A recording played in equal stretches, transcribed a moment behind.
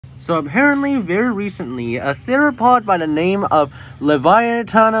So apparently, very recently, a theropod by the name of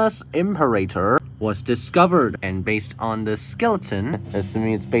Laeviatanus imperator was discovered, and based on the skeleton,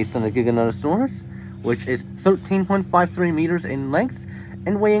 assuming it's based on the Giganotosaurus, which is 13.53 meters in length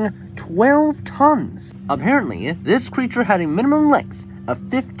and weighing 12 tons. Apparently, this creature had a minimum length of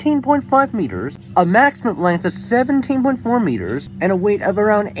 15.5 meters, a maximum length of 17.4 meters, and a weight of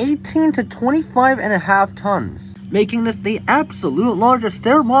around 18 to 25.5 tons, making this the absolute largest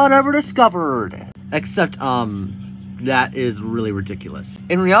theropod ever discovered. Except, that is really ridiculous.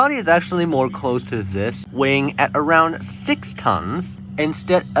 In reality, it's actually more close to this, weighing at around 6 tons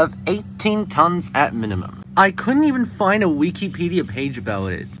instead of 18 tons at minimum. I couldn't even find a Wikipedia page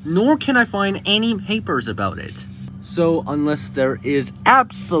about it, nor can I find any papers about it. So unless there is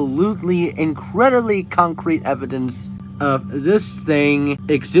absolutely incredibly concrete evidence of this thing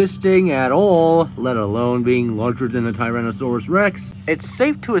existing at all, let alone being larger than a Tyrannosaurus Rex, it's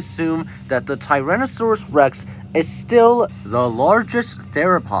safe to assume that the Tyrannosaurus Rex is still the largest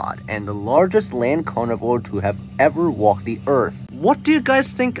theropod and the largest land carnivore to have ever walked the earth. What do you guys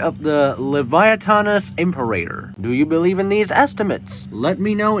think of the Laeviatanus imperator? Do you believe in these estimates? Let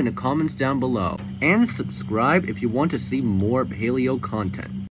me know in the comments down below. And subscribe if you want to see more paleo content.